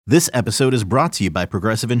This episode is brought to you by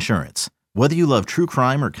Progressive Insurance. Whether you love true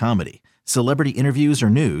crime or comedy, celebrity interviews or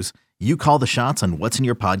news, you call the shots on what's in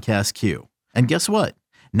your podcast queue. And guess what?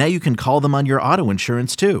 Now you can call them on your auto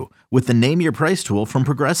insurance too with the Name Your Price tool from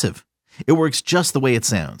Progressive. It works just the way it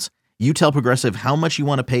sounds. You tell Progressive how much you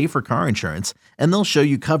want to pay for car insurance, and they'll show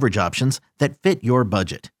you coverage options that fit your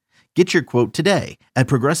budget. Get your quote today at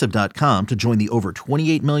Progressive.com to join the over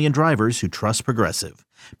 28 million drivers who trust Progressive.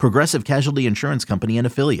 Progressive Casualty Insurance Company and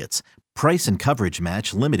Affiliates. Price and coverage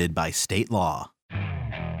match limited by state law.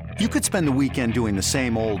 You could spend the weekend doing the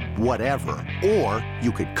same old whatever, or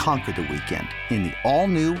you could conquer the weekend in the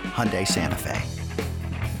all-new Hyundai Santa Fe.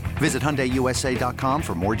 Visit HyundaiUSA.com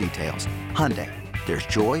for more details. Hyundai, there's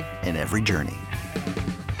joy in every journey.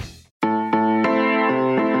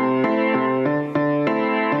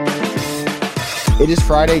 It is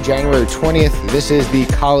Friday, January 20th. This is the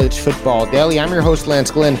College Football Daily. I'm your host,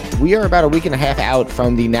 Lance Glynn. We are about a week and a half out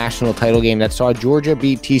from the national title game that saw Georgia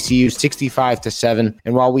beat TCU 65-7.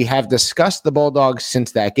 And while we have discussed the Bulldogs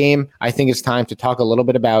since that game, I think it's time to talk a little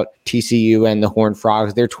bit about TCU and the Horned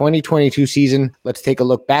Frogs, their 2022 season. Let's take a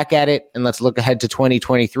look back at it, and let's look ahead to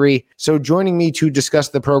 2023. So joining me to discuss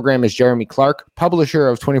the program is Jeremy Clark, publisher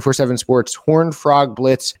of 24/7 Sports,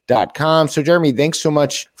 HornedFrogBlitz.com. So Jeremy, thanks so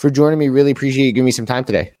much for joining me. Really appreciate you giving me some time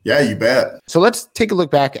today. Yeah, you bet. So let's take a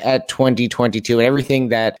look back at 2022 and everything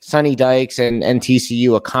that Sonny Dykes and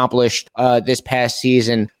TCU accomplished this past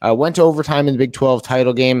season. Went to overtime in the Big 12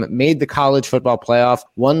 title game, made the college football playoff,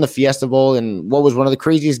 won the Fiesta Bowl in what was one of the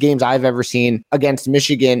craziest games I've ever seen against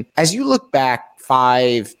Michigan. As you look back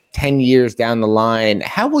 5-10 years down the line,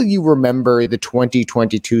 how will you remember the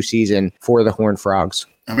 2022 season for the Horned Frogs?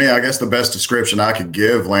 I mean, I guess the best description I could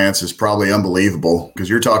give, Lance, is probably unbelievable, because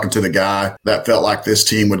you're talking to the guy that felt like this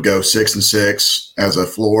team would go 6-6 as a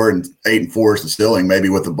floor and 8-4 as the ceiling, maybe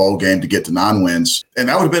with a bowl game to get to 9 wins. And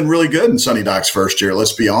that would have been really good in Sonny Dykes' first year,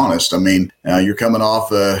 let's be honest. I mean, you're coming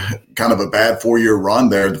off kind of a bad 4-year run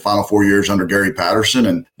there, the final 4 years under Gary Patterson,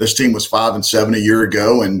 and this team was 5-7 a year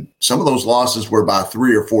ago, and some of those losses were by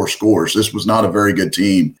 3 or 4 scores. This was not a very good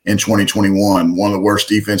team in 2021, one of the worst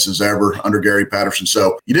defenses ever under Gary Patterson.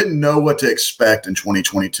 So you didn't know what to expect in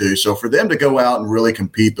 2022. So for them to go out and really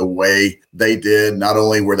compete the way they did, not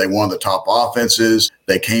only were they one of the top offenses,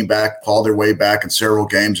 they came back, clawed their way back in several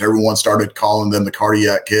games. Everyone started calling them the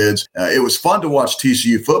Cardiac Kids. It was fun to watch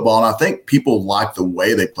TCU football, and I think people liked the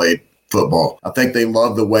way they played football. I think they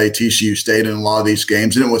loved the way TCU stayed in a lot of these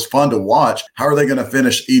games, and it was fun to watch. How are they going to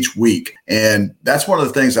finish each week? And that's one of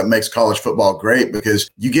the things that makes college football great, because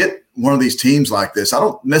you get one of these teams like this. I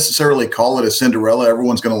don't necessarily call it a Cinderella.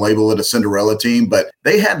 Everyone's going to label it a Cinderella team, but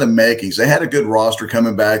they had the makings. They had a good roster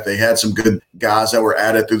coming back. They had some good guys that were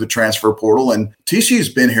added through the transfer portal, and TCU's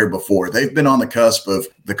been here before. They've been on the cusp of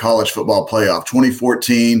the college football playoff.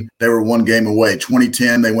 2014, they were one game away.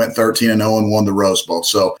 2010, they went 13-0 and won the Rose Bowl.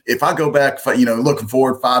 So if I go back, looking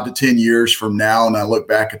forward 5 to 10 years from now, and I look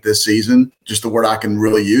back at this season, just the word I can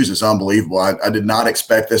really use is unbelievable. I did not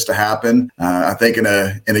expect this to happen. I think in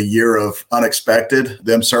a year of unexpected,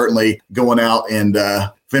 them certainly going out and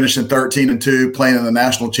finishing 13-2, playing in the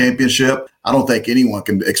national championship. I don't think anyone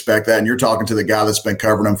can expect that. And you're talking to the guy that's been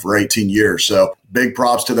covering them for 18 years. So big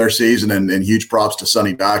props to their season and huge props to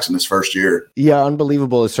Sonny Dykes in his first year. Yeah,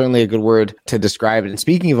 unbelievable is certainly a good word to describe it. And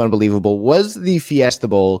speaking of unbelievable, was the Fiesta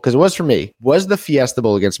Bowl, because it was for me, was the Fiesta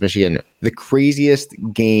Bowl against Michigan the craziest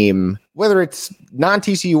game, whether it's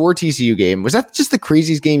non-TCU or TCU game? Was that just the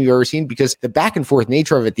craziest game you've ever seen? Because the back and forth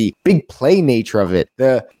nature of it, the big play nature of it,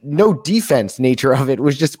 the no defense nature of it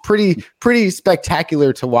was just pretty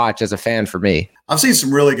spectacular to watch as a fan for me. I've seen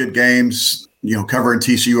some really good games, covering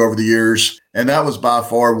TCU over the years, and that was by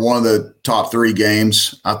far one of the top 3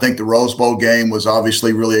 games. I think the Rose Bowl game was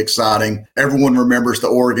obviously really exciting. Everyone remembers the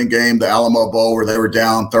Oregon game, the Alamo Bowl, where they were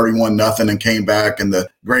down 31-0 and came back, and the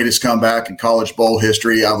greatest comeback in college bowl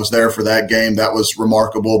history. I was there for that game. That was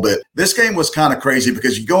remarkable. But this game was kind of crazy,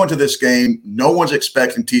 because you go into this game, no one's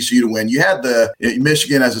expecting TCU to win. You had the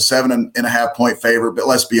Michigan as a 7.5-point favorite, but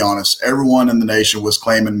let's be honest, everyone in the nation was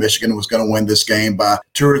claiming Michigan was going to win this game by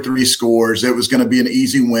 2 or 3 scores. It was going to be an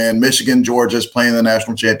easy win. Michigan, Georgia's playing the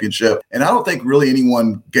national championship. And I don't think really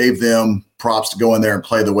anyone gave them props to go in there and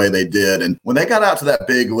play the way they did. And when they got out to that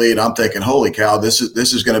big lead, I'm thinking, holy cow, this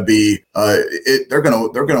is going to be they're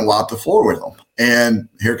going to wipe the floor with them. And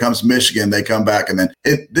here comes Michigan. They come back, and then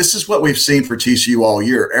this is what we've seen for TCU all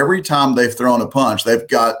year. Every time they've thrown a punch, they've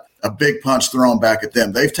got a big punch thrown back at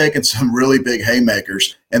them. They've taken some really big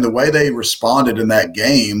haymakers, and the way they responded in that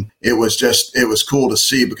game, it was cool to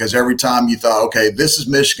see, because every time you thought, okay, this is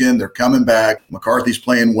Michigan, they're coming back, McCarthy's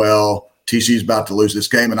playing well, TCU's about to lose this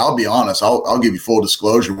game. And I'll be honest, I'll give you full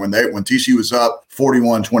disclosure. When TCU was up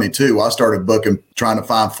 41-22, I started trying to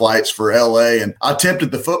find flights for LA, and I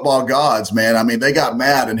tempted the football gods, man. I mean, they got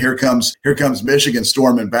mad, and here comes Michigan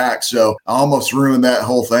storming back. So I almost ruined that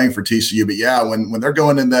whole thing for TCU. But yeah, when they're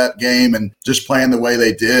going in that game and just playing the way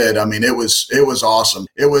they did, I mean, it was awesome.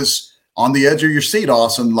 It was on the edge of your seat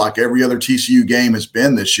awesome, like every other TCU game has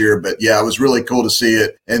been this year. But yeah, it was really cool to see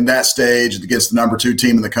it in that stage against the number 2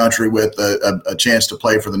 team in the country with a chance to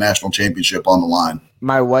play for the national championship on the line.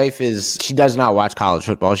 My wife she does not watch college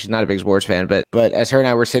football. She's not a big sports fan, but as her and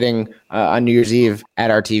I were sitting on New Year's Eve at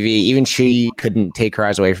our TV, even she couldn't take her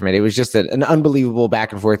eyes away from it. It was just an unbelievable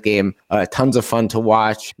back and forth game. Tons of fun to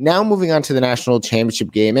watch. Now moving on to the national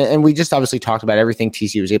championship game, and we just obviously talked about everything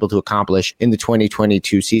TCU was able to accomplish in the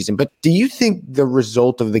 2022 season. But do you think the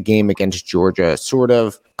result of the game against Georgia sort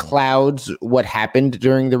of clouds what happened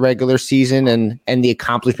during the regular season and the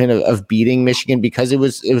accomplishment of beating Michigan because it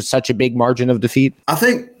was such a big margin of defeat? I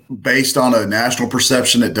think based on a national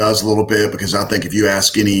perception, it does a little bit, because I think if you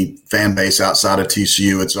ask any fan base outside of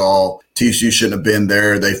TCU, it's all TCU shouldn't have been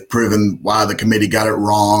there. They've proven why the committee got it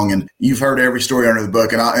wrong. And you've heard every story under the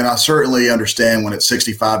book. And I certainly understand when it's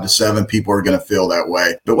 65-7, people are going to feel that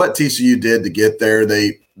way. But what TCU did to get there,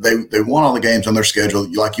 they won all the games on their schedule.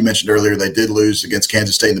 Like you mentioned earlier, they did lose against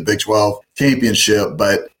Kansas State in the Big 12 championship,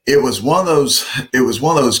 but it was one of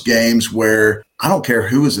those games where I don't care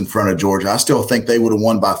who was in front of Georgia. I still think they would have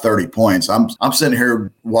won by 30 points. I'm sitting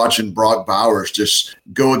here watching Brock Bowers just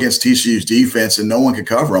go against TCU's defense, and no one could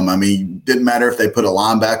cover him. I mean, it didn't matter if they put a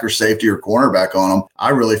linebacker, safety, or cornerback on him. I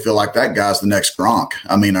really feel like that guy's the next Gronk.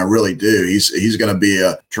 I mean, I really do. He's going to be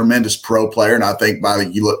a tremendous pro player, and I think by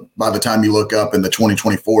the time you look up in the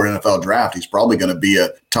 2024 NFL draft, he's probably going to be a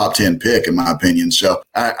top 10 pick, in my opinion. So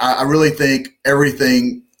I really think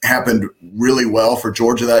everything happened really well for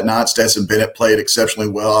Georgia that night. Stetson Bennett played exceptionally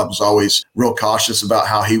well. I was always real cautious about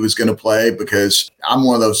how he was going to play because I'm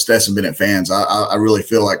one of those Stetson Bennett fans. I really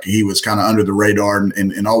feel like he was kind of under the radar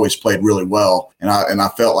and always played really well. And I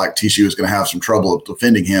felt like TCU was going to have some trouble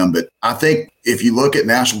defending him. But I think if you look at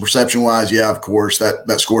national perception wise, yeah, of course,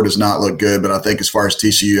 that score does not look good. But I think as far as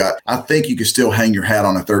TCU, I think you can still hang your hat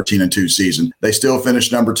on a 13-2 season. They still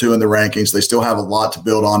finished number 2 in the rankings. They still have a lot to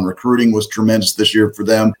build on. Recruiting was tremendous this year for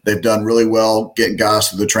them. They've done really well getting guys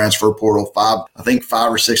through the transfer portal. I think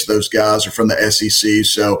 5 or 6 of those guys are from the SEC.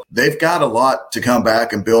 So they've got a lot to come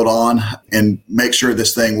back and build on and make sure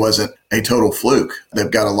this thing wasn't a total fluke.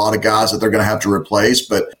 They've got a lot of guys that they're going to have to replace,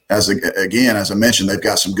 but as I mentioned, they've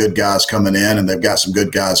got some good guys coming in and they've got some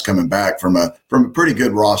good guys coming back from a pretty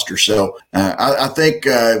good roster. So I think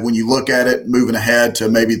when you look at it moving ahead to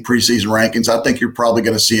maybe the preseason rankings, I think you're probably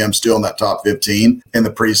going to see them still in that top 15 in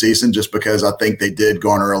the preseason, just because I think they did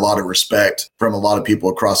garner a lot of respect from a lot of people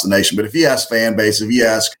across the nation. But if you ask fan base, if you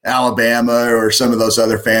ask Alabama or some of those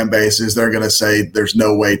other fan bases, they're going to say there's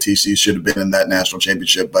no way TCU should have been in that national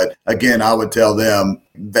championship. But again, I would tell them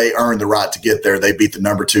they earned the right to get there. They beat the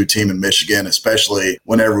number 2 team in Michigan, especially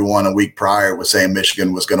when everyone a week prior was saying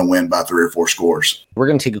Michigan was going to win by 3 or 4 scores. We're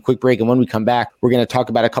going to take a quick break, and when we come back, we're going to talk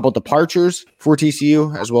about a couple departures for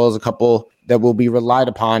TCU, as well as a couple that will be relied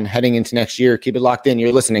upon heading into next year. Keep it locked in.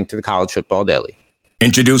 You're listening to the College Football Daily.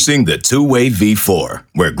 Introducing the two-way V4,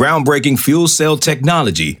 where groundbreaking fuel cell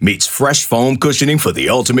technology meets fresh foam cushioning for the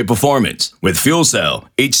ultimate performance. With fuel cell,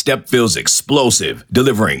 each step feels explosive,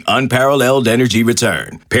 delivering unparalleled energy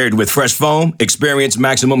return. Paired with fresh foam, experience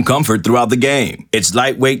maximum comfort throughout the game. Its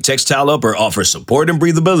lightweight textile upper offers support and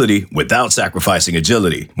breathability without sacrificing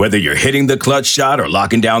agility. Whether you're hitting the clutch shot or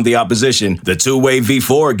locking down the opposition, the two-way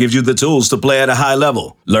V4 gives you the tools to play at a high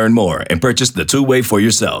level. Learn more and purchase the two-way for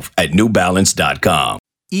yourself at newbalance.com.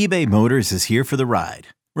 eBay Motors is here for the ride.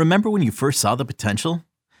 Remember when you first saw the potential?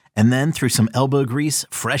 And then through some elbow grease,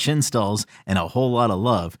 fresh installs, and a whole lot of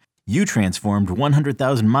love, you transformed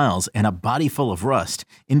 100,000 miles and a body full of rust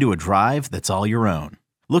into a drive that's all your own.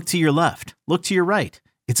 Look to your left. Look to your right.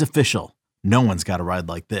 It's official. No one's got a ride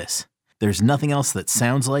like this. There's nothing else that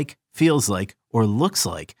sounds like, feels like, or looks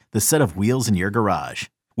like the set of wheels in your garage.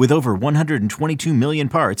 With over 122 million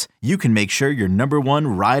parts, you can make sure your number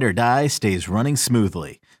one ride or die stays running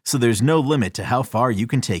smoothly, so there's no limit to how far you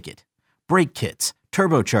can take it. Brake kits,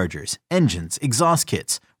 turbochargers, engines, exhaust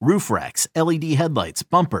kits, roof racks, LED headlights,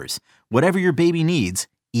 bumpers, whatever your baby needs,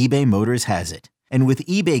 eBay Motors has it. And with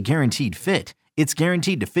eBay Guaranteed Fit, it's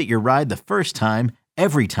guaranteed to fit your ride the first time,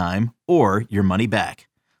 every time, or your money back.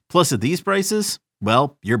 Plus at these prices,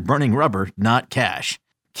 well, you're burning rubber, not cash.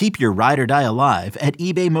 Keep your ride or die alive at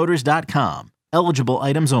ebaymotors.com. Eligible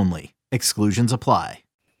items only. Exclusions apply.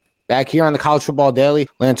 Back here on the College Football Daily,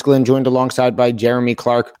 Lance Glenn joined alongside by Jeremy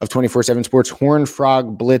Clark of 24/7 Sports,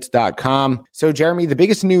 HornFrogBlitz.com. So, Jeremy, the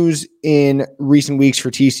biggest news in recent weeks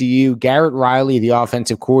for TCU, Garrett Riley, the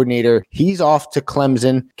offensive coordinator, he's off to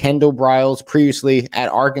Clemson. Kendall Briles, previously at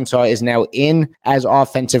Arkansas, is now in as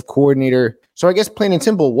offensive coordinator. So I guess plain and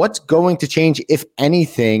simple, what's going to change, if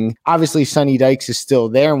anything? Obviously, Sonny Dykes is still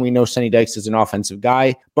there, and we know Sonny Dykes is an offensive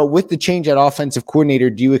guy. But with the change at offensive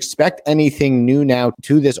coordinator, do you expect anything new now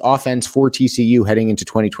to this offense for TCU heading into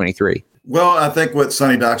 2023? Well, I think what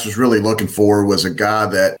Sonny Dykes was really looking for was a guy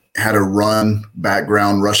that had a run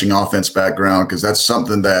background, rushing offense background, because that's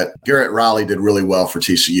something that Garrett Riley did really well for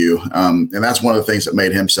TCU. And that's one of the things that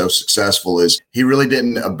made him so successful is he really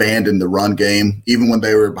didn't abandon the run game, even when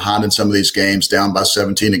they were behind in some of these games, down by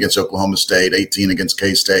 17 against Oklahoma State, 18 against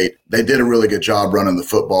K-State. They did a really good job running the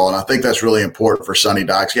football, and I think that's really important for Sonny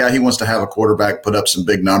Dykes. Yeah, he wants to have a quarterback put up some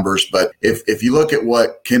big numbers, but if you look at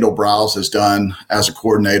what Kendall Briles has done as a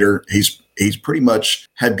coordinator, he's pretty much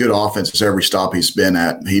had good offenses every stop he's been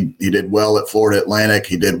at. He did well at Florida Atlantic.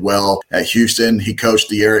 He did well at Houston. He coached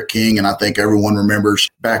De'Aaron King, and I think everyone remembers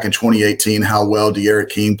back in 2018 how well De'Aaron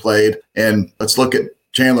King played. And let's look at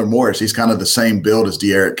Chandler Morris. He's kind of the same build as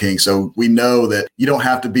De'Aaron King. So we know that you don't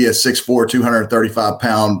have to be a 6'4",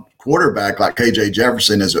 235-pound quarterback like KJ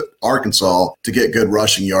Jefferson is at Arkansas to get good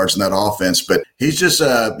rushing yards in that offense. But he's just,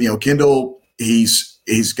 Kendall, he's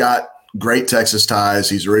got great Texas ties.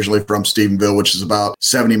 He's originally from Stephenville, which is about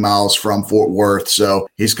 70 miles from Fort Worth. So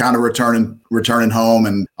he's kind of returning home.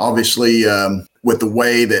 And obviously, with the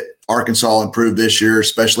way that Arkansas improved this year,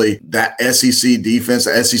 especially that SEC defense,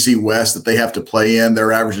 the SEC West that they have to play in,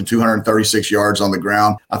 they're averaging 236 yards on the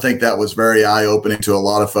ground. I think that was very eye-opening to a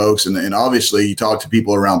lot of folks. And obviously, you talk to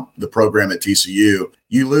people around the program at TCU.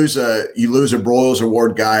 You lose a Broyles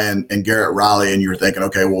Award guy and Garrett Riley, and you're thinking,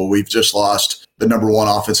 okay, well, we've just lost the number one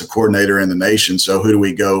offensive coordinator in the nation. So who do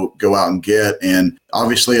we go out and get? And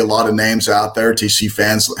obviously a lot of names out there. TCU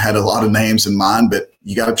fans had a lot of names in mind, but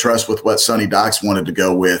you got to trust with what Sonny Dykes wanted to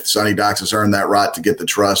go with. Sonny Dykes has earned that right to get the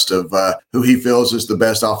trust of who he feels is the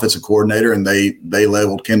best offensive coordinator, and they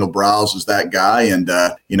labeled Kendall Briles as that guy. And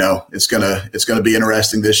it's gonna be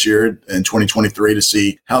interesting this year in 2023 to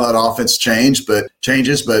see how that offense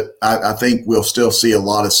changes. But I think we'll still see a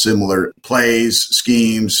lot of similar plays,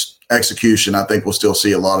 schemes, execution. I think we'll still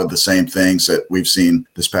see a lot of the same things that we've seen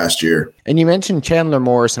this past year. And you mentioned Chandler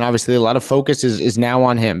Morris, and obviously a lot of focus is now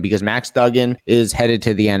on him because Max Duggan is headed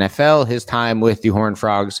to the NFL. His time with the Horned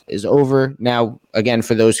Frogs is over. Now, again,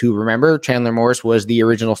 for those who remember, Chandler Morris was the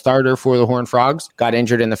original starter for the Horned Frogs, got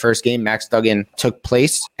injured in the first game. Max Duggan took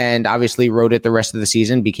place and obviously rode it the rest of the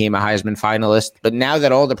season, became a Heisman finalist. But now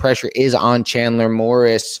that all the pressure is on Chandler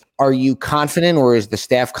Morris, are you confident, or is the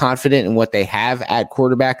staff confident in what they have at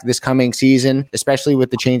quarterback this coming season, especially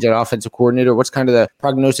with the change at offensive coordinator? What's kind of the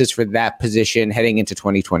prognosis for that position heading into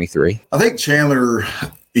 2023? I think Chandler,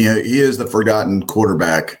 he is the forgotten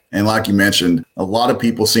quarterback. And like you mentioned, a lot of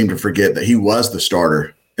people seem to forget that he was the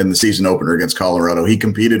starter in the season opener against Colorado. He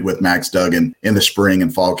competed with Max Duggan in the spring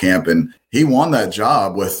and fall camp, and he won that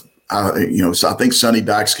job with so I think Sonny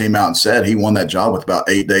Dykes came out and said he won that job with about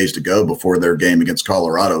 8 days to go before their game against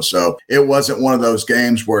Colorado. So it wasn't one of those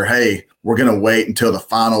games where, hey, we're going to wait until the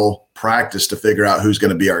final practice to figure out who's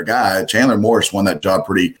going to be our guy. Chandler Morris won that job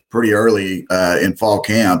pretty early in fall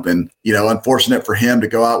camp. And, unfortunate for him to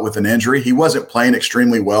go out with an injury. He wasn't playing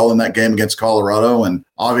extremely well in that game against Colorado. And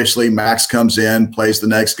obviously Max comes in, plays the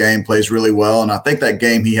next game, plays really well. And I think that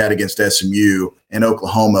game he had against SMU in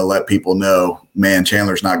Oklahoma let people know, man,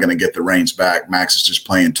 Chandler's not going to get the reins back. Max is just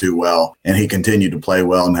playing too well. And he continued to play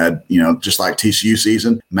well and had, just like TCU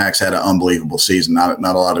season, Max had an unbelievable season. Not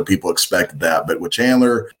a lot of people expected that. But with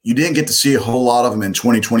Chandler, you didn't get to see a whole lot of him in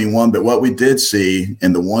 2021. But what we did see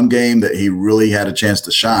in the one game that he really had a chance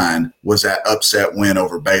to shine was that upset win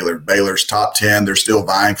over Baylor. Baylor's top 10. They're still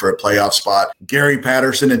vying for a playoff spot. Gary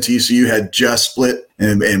Patterson and TCU had just split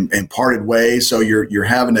and parted ways. So you're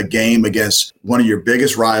having a game against one of your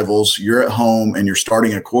biggest rivals. You're at home and you're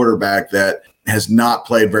starting a quarterback that has not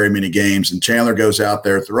played very many games. And Chandler goes out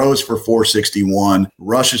there, throws for 461,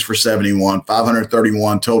 rushes for 71,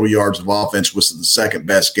 531 total yards of offense, was the second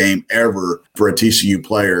best game ever for a TCU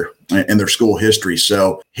player in their school history.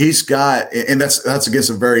 So he's got, and that's against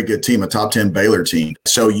a very good team, a top 10 Baylor team.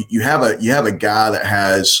 So you have a guy that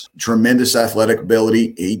has tremendous athletic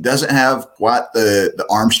ability. He doesn't have quite the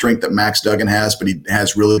arm strength that Max Duggan has, but he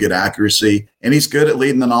has really good accuracy, and he's good at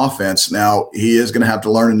leading an offense. Now he is going to have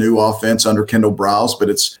to learn a new offense under Kendall Briles, but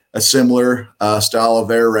it's a similar style of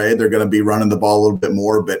air raid. They're going to be running the ball a little bit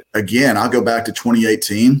more. But again, I'll go back to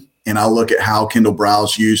 2018. and I look at how Kendall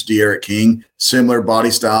Browse used De'Aaron King, similar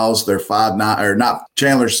body styles. They're 5'9", or not.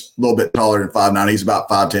 Chandler's a little bit taller than 5'9". He's about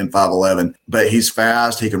 5'10", 5'11", but he's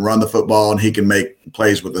fast. He can run the football and he can make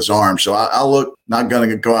plays with his arms. So I look, not going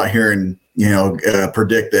to go out here and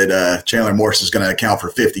predict that Chandler Morris is going to account for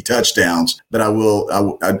 50 touchdowns, but I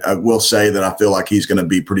will say that I feel like he's going to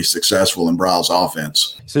be pretty successful in Brow's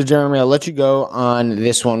offense. So, Jeremy, I'll let you go on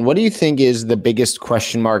this one. What do you think is the biggest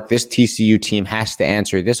question mark this TCU team has to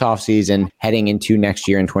answer this offseason heading into next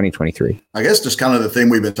year in 2023? I guess just kind of the thing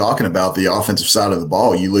we've been talking about, the offensive side of the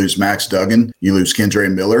ball. You lose Max Duggan, you lose Kendre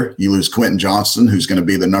Miller, you lose Quentin Johnston, who's going to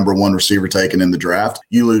be the number one receiver taken in the draft.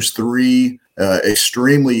 You lose three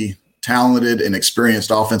extremely talented and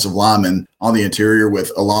experienced offensive linemen on the interior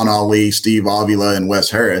with Alon Ali, Steve Avila, and Wes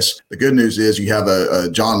Harris. The good news is you have a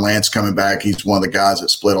John Lance coming back. He's one of the guys that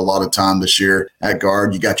split a lot of time this year at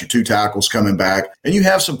guard. You got your two tackles coming back, and you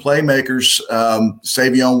have some playmakers.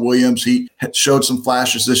 Savion Williams, he showed some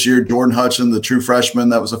flashes this year. Jordan Hudson, the true freshman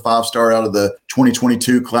that was a 5-star out of the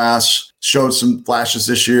 2022 class, showed some flashes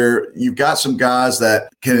this year. You've got some guys that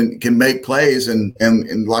can make plays, and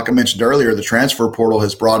like I mentioned earlier, the transfer portal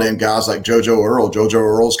has brought in guys like JoJo Earl. JoJo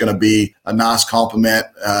Earl is going to be a nice complement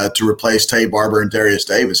to replace Tay Barber and Darius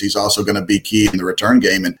Davis. He's also going to be key in the return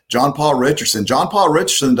game. And John Paul Richardson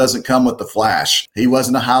doesn't come with the flash. He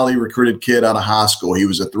wasn't a highly recruited kid out of high school. He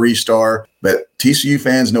was a 3-star. But TCU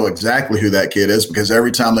fans know exactly who that kid is because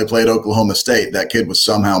every time they played Oklahoma State, that kid was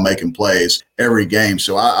somehow making plays every game.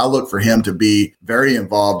 So I look for him to be very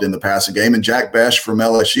involved in the passing game. And Jack Besh from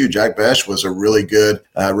LSU. Jack Besh was a really good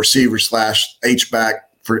receiver / H-back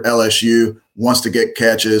for LSU, wants to get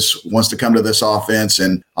catches, wants to come to this offense,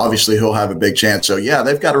 and obviously he'll have a big chance. So, yeah,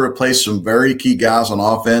 they've got to replace some very key guys on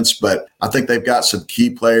offense, but I think they've got some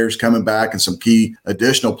key players coming back and some key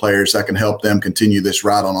additional players that can help them continue this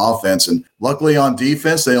ride on offense. And luckily on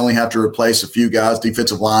defense, they only have to replace a few guys.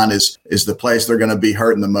 Defensive line is the place they're going to be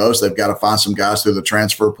hurting the most. They've got to find some guys through the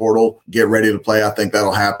transfer portal, get ready to play. I think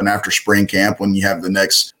that'll happen after spring camp when you have the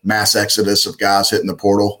next mass exodus of guys hitting the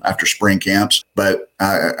portal after spring camps. But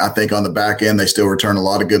I think on the back end, they still return a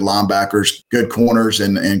lot of good linebackers, good corners,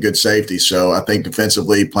 and good safety. So I think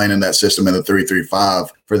defensively playing in that system in the 3-3-5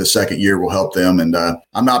 for the second year will help them. And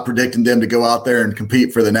I'm not predicting them to go out there and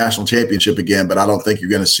compete for the national championship again, but I don't think you're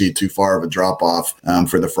going to see too far of a drop-off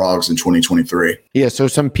for the Frogs in 2023. Yeah, so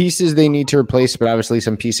some pieces they need to replace, but obviously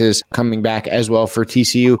some pieces coming back as well for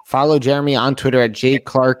TCU. Follow Jeremy on Twitter at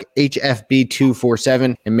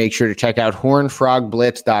jclarkhfb247 and make sure to check out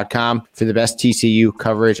hornfrogblitz.com for the best TCU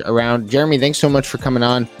coverage around. Jeremy, thanks so much for coming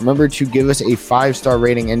on. Remember to give us a 5-star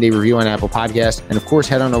rating and a review on Apple Podcasts. And of course,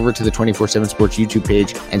 head on over to the 24/7 Sports YouTube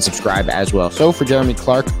page and subscribe as well. So for Jeremy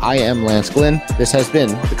Clark, I am Lance Glynn. This has been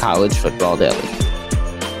the College Football Daily.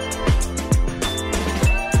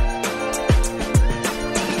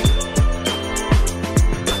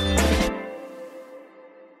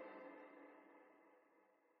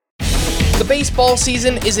 The baseball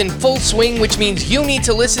season is in full swing, which means you need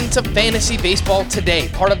to listen to Fantasy Baseball Today,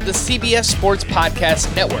 part of the CBS Sports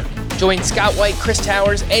Podcast Network. Join Scott White, Chris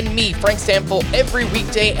Towers, and me, Frank Stample, every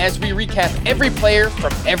weekday as we recap every player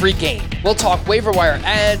from every game. We'll talk waiver wire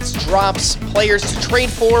ads, drops, players to trade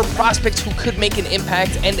for, prospects who could make an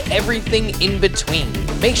impact, and everything in between.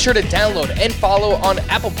 Make sure to download and follow on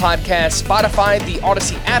Apple Podcasts, Spotify, the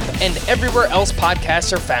Odyssey app, and everywhere else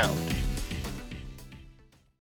podcasts are found.